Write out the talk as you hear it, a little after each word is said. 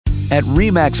At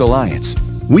REMAX Alliance,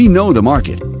 we know the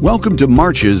market. Welcome to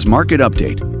March's Market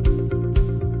Update.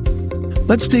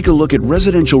 Let's take a look at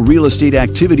residential real estate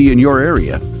activity in your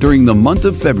area during the month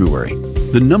of February.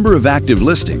 The number of active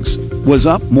listings was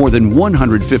up more than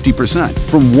 150%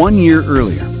 from 1 year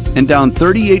earlier and down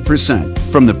 38%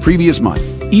 from the previous month.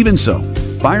 Even so,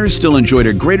 buyers still enjoyed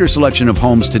a greater selection of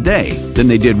homes today than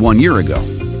they did 1 year ago.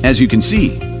 As you can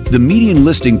see, the median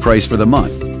listing price for the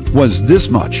month was this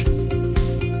much.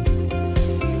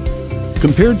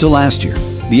 Compared to last year,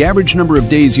 the average number of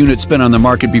days units spent on the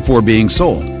market before being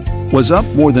sold was up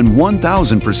more than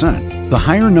 1,000%. The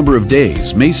higher number of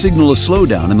days may signal a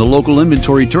slowdown in the local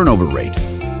inventory turnover rate.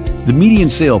 The median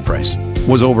sale price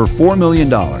was over $4 million.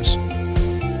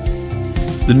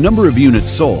 The number of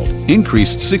units sold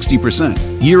increased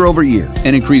 60% year over year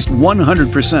and increased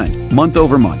 100% month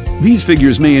over month. These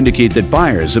figures may indicate that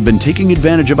buyers have been taking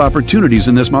advantage of opportunities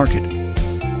in this market.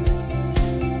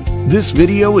 This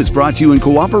video is brought to you in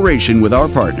cooperation with our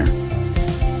partner.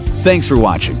 Thanks for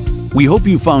watching. We hope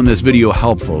you found this video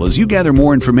helpful as you gather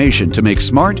more information to make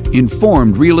smart,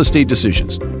 informed real estate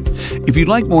decisions. If you'd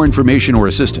like more information or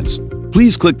assistance,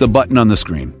 please click the button on the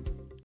screen.